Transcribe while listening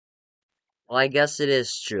Well, I guess it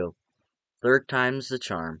is true. Third time's the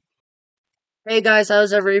charm. Hey guys,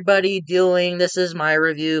 how's everybody doing? This is my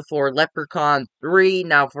review for Leprechaun 3.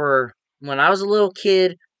 Now, for when I was a little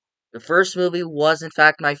kid, the first movie was, in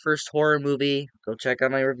fact, my first horror movie. Go check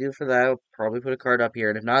out my review for that. I'll probably put a card up here,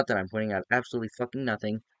 and if not, then I'm putting out absolutely fucking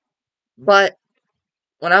nothing. But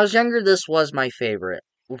when I was younger, this was my favorite.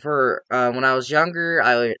 For when I was younger,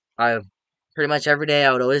 I pretty much every day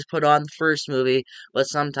I would always put on the first movie, but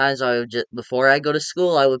sometimes I would just before I go to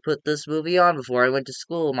school, I would put this movie on before I went to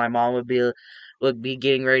school. My mom would be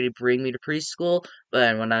getting ready to bring me to preschool,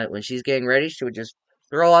 but when she's getting ready, she would just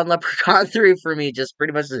throw on Leprechaun 3 for me, just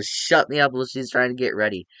pretty much just shut me up while she's trying to get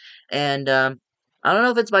ready. And I don't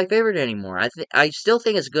know if it's my favorite anymore. I still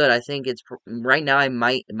think it's good. I think right now. It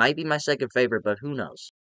might be my second favorite, but who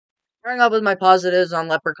knows? Starting off with my positives on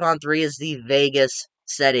Leprechaun 3 is the Vegas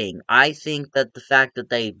setting. I think that the fact that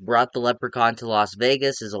they brought the Leprechaun to Las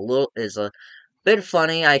Vegas is a bit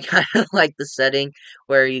funny. I kind of like the setting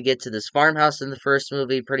where you get to this farmhouse in the first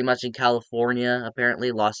movie, pretty much in California,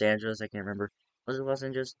 apparently Los Angeles. I can't remember. Was it Los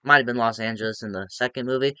Angeles? Might have been Los Angeles in the second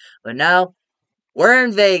movie, but now we're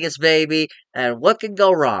in Vegas, baby, and what could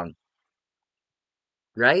go wrong,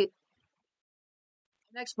 right?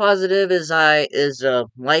 Next positive is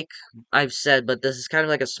like I've said, but this is kind of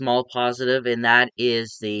like a small positive, and that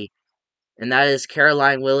is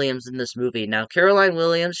Caroline Williams in this movie. Now, Caroline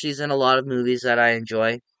Williams, she's in a lot of movies that I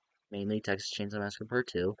enjoy, mainly Texas Chainsaw Massacre Part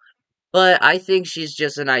 2. But I think she's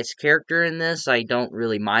just a nice character in this. I don't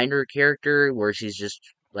really mind her character, where she's just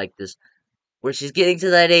like this, where she's getting to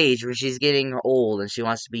that age where she's getting old and she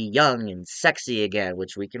wants to be young and sexy again,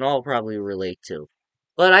 which we can all probably relate to.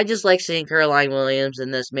 But I just like seeing Caroline Williams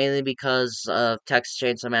in this mainly because of Texas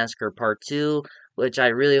Chainsaw Massacre Part 2, which I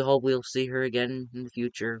really hope we'll see her again in the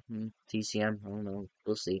future. TCM, I don't know,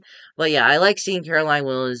 we'll see. But yeah, I like seeing Caroline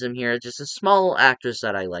Williams in here. Just a small actress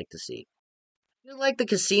that I like to see. I like the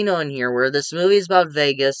casino in here, where this movie is about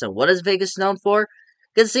Vegas, and what is Vegas known for?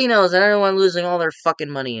 Casinos and everyone losing all their fucking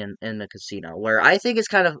money in the casino. Where I think it's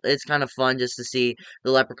kind of fun just to see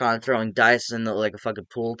the leprechaun throwing dice in like a fucking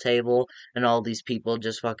pool table, and all these people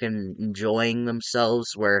just fucking enjoying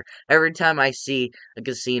themselves. Where every time I see a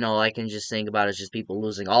casino, I can just think about it's just people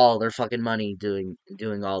losing all their fucking money doing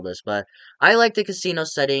all this. But I like the casino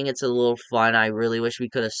setting. It's a little fun. I really wish we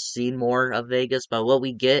could have seen more of Vegas, but what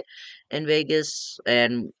we get in Vegas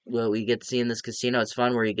and what we get to see in this casino. It's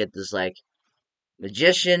fun where you get this like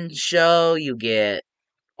magician show, you get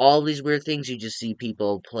all these weird things, you just see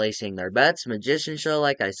people placing their bets, magician show,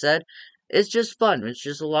 like I said. It's just fun. It's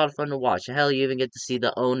just a lot of fun to watch. Hell, you even get to see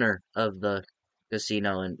the owner of the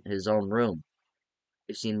casino in his own room. If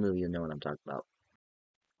you've seen the movie, you know what I'm talking about.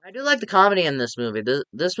 I do like the comedy in this movie.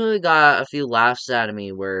 This movie got a few laughs out of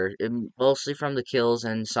me, mostly from the kills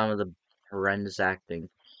and some of the horrendous acting.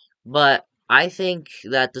 But I think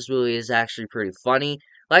that this movie is actually pretty funny.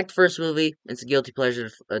 Like the first movie, it's a guilty pleasure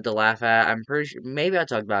to laugh at. I'm pretty sure, maybe I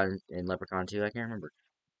talked about it in Leprechaun 2, I can't remember.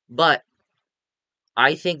 But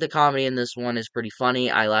I think the comedy in this one is pretty funny.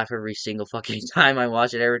 I laugh every single fucking time I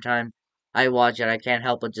watch it. Every time I watch it, I can't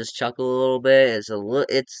help but just chuckle a little bit.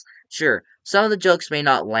 It's sure some of the jokes may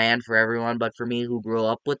not land for everyone, but for me who grew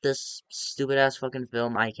up with this stupid ass fucking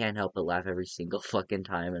film, I can't help but laugh every single fucking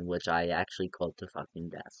time in which I actually quote to fucking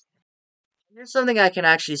death. There's something I can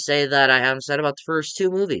actually say that I haven't said about the first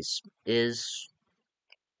two movies is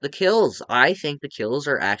the kills. I think the kills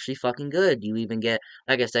are actually fucking good. You even get,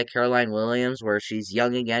 like I said, Caroline Williams, where she's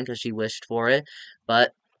young again because she wished for it,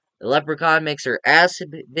 but the leprechaun makes her ass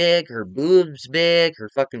big, her boobs big, her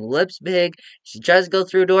fucking lips big. She tries to go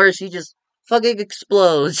through a door, she just fucking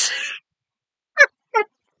explodes.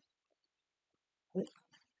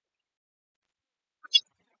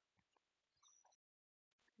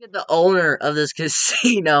 Get the owner of this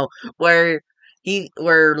casino where the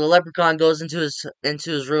leprechaun goes into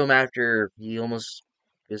his room after he almost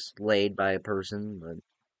gets laid by a person, but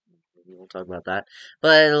we won't talk about that.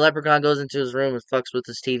 But the leprechaun goes into his room and fucks with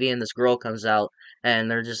his TV, and this girl comes out, and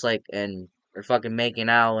they're just like, and they're fucking making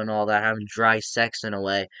out and all that, having dry sex in a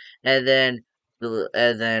way, and then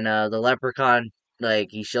the leprechaun, like,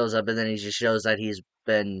 he shows up, and then he just shows that he's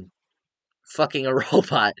been fucking a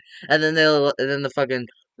robot, and then the fucking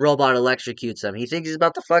robot electrocutes him. He thinks he's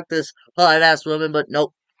about to fuck this hot ass woman, but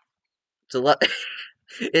nope. It's a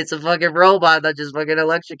it's a fucking robot that just fucking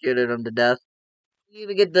electrocuted him to death. You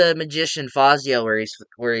even get the magician Fazio where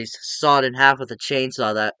he's sawed in half with a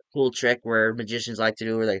chainsaw. That cool trick where magicians like to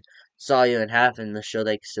do, where they saw you in half in the show.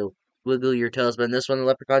 They can still wiggle your toes, but in this one, the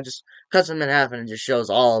leprechaun just cuts him in half and it just shows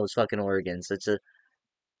all of his fucking organs.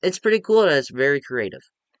 It's pretty cool and it's very creative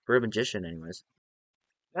for a magician, anyways.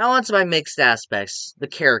 Now onto my mixed aspects. The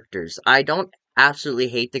characters. I don't absolutely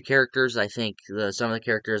hate the characters. I think some of the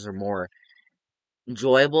characters are more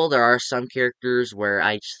enjoyable. There are some characters where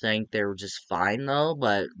I just think they were just fine though,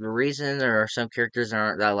 but the reason there are some characters that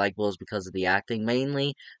aren't that likable is because of the acting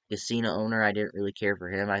mainly. Casino owner, I didn't really care for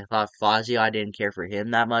him. I thought Fazio, I didn't care for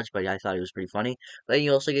him that much, but I thought he was pretty funny. But then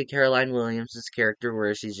you also get Caroline Williams' character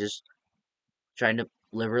where she's just trying to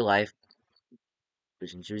live her life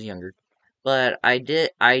when she was younger. But I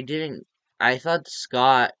thought the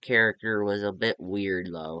Scott character was a bit weird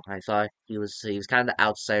though. I thought he was kind of the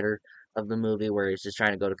outsider of the movie where he's just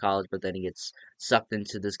trying to go to college, but then he gets sucked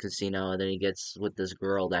into this casino, and then he gets with this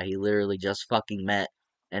girl that he literally just fucking met,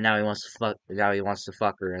 and now he wants to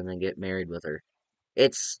fuck her and then get married with her.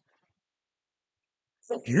 It's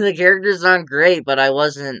the characters aren't great, but I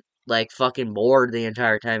wasn't like fucking bored the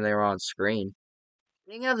entire time they were on screen.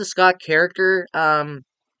 Speaking of the Scott character, and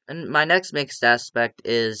my next mixed aspect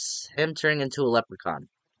is him turning into a leprechaun.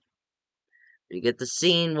 You get the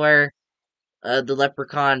scene where the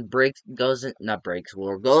leprechaun goes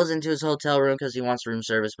into his hotel room because he wants room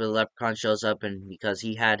service, but the leprechaun shows up and because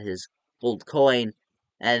he had his gold coin,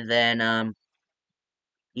 and then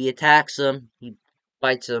he attacks him, he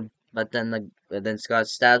bites him, but then Scott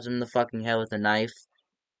stabs him in the fucking head with a knife.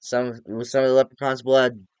 Some of the leprechaun's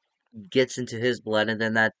blood gets into his blood, and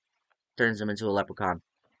then that turns him into a leprechaun.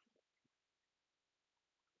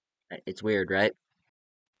 It's weird, right?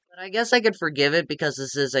 But I guess I could forgive it because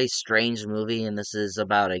this is a strange movie and this is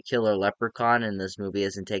about a killer leprechaun and this movie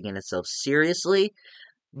isn't taking itself seriously.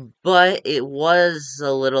 But it was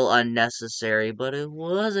a little unnecessary, but it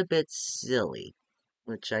was a bit silly,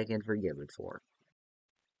 which I can forgive it for.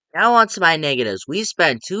 Now on to my negatives. We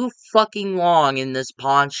spent too fucking long in this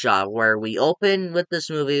pawn shop where we open with this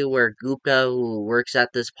movie where Gupta, who works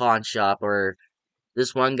at this pawn shop, or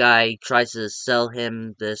this one guy tries to sell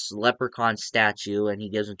him this leprechaun statue and he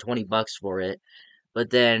gives him 20 bucks for it.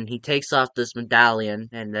 But then he takes off this medallion,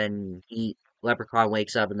 and then Leprechaun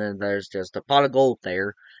wakes up, and then there's just a pot of gold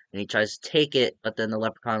there, and he tries to take it, but then the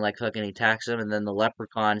Leprechaun like fucking attacks him, and then the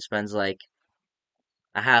Leprechaun spends like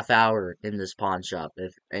a half hour in this pawn shop.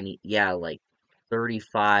 If any, yeah, like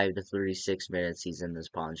 35 to 36 minutes he's in this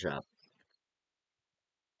pawn shop.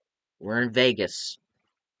 We're in Vegas.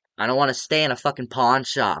 I don't want to stay in a fucking pawn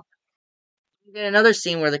shop. You get another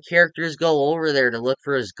scene where the characters go over there to look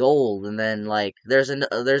for his gold, and then like there's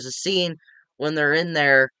a scene when they're in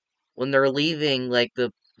there when they're leaving, like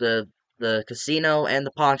the casino and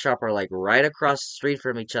the pawn shop are like right across the street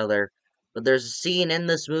from each other. But there's a scene in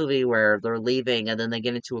this movie where they're leaving and then they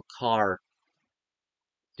get into a car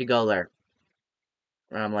to go there,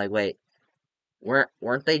 and I'm like, wait,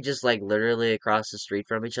 weren't they just like literally across the street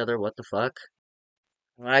from each other? What the fuck?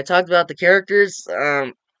 When I talked about the characters,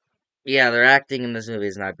 yeah, their acting in this movie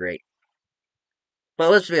is not great.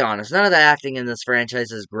 But let's be honest, none of the acting in this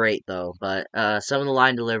franchise is great though. But some of the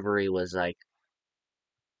line delivery was like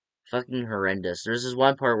fucking horrendous. There's this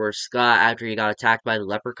one part where Scott, after he got attacked by the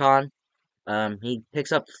leprechaun, he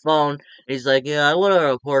picks up the phone. And he's like, "Yeah, I want to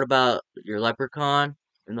report about your leprechaun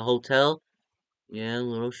in the hotel. Yeah,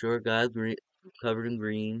 little short guy, green, covered in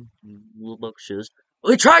green, little buck shoes.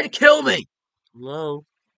 Well, he tried to kill me. Hello."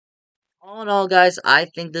 All in all, guys, I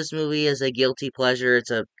think this movie is a guilty pleasure.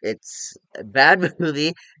 It's a bad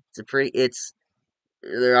movie. It's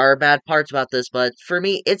there are bad parts about this, but for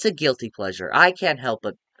me, it's a guilty pleasure. I can't help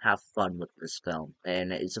but have fun with this film.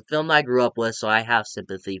 And it's a film I grew up with, so I have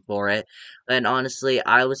sympathy for it. And honestly,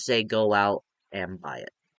 I would say go out and buy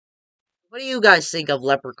it. What do you guys think of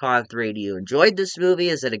Leprechaun 3? Do you enjoy this movie?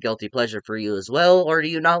 Is it a guilty pleasure for you as well? Or do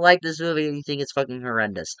you not like this movie and you think it's fucking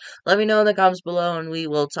horrendous? Let me know in the comments below and we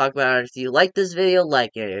will talk about it. If you like this video,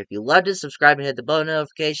 like it. If you loved it, subscribe and hit the bell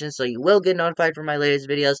notification so you will get notified for my latest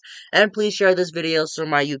videos. And please share this video so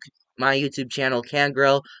my YouTube channel can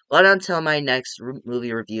grow. But until my next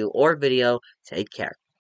movie review or video, take care.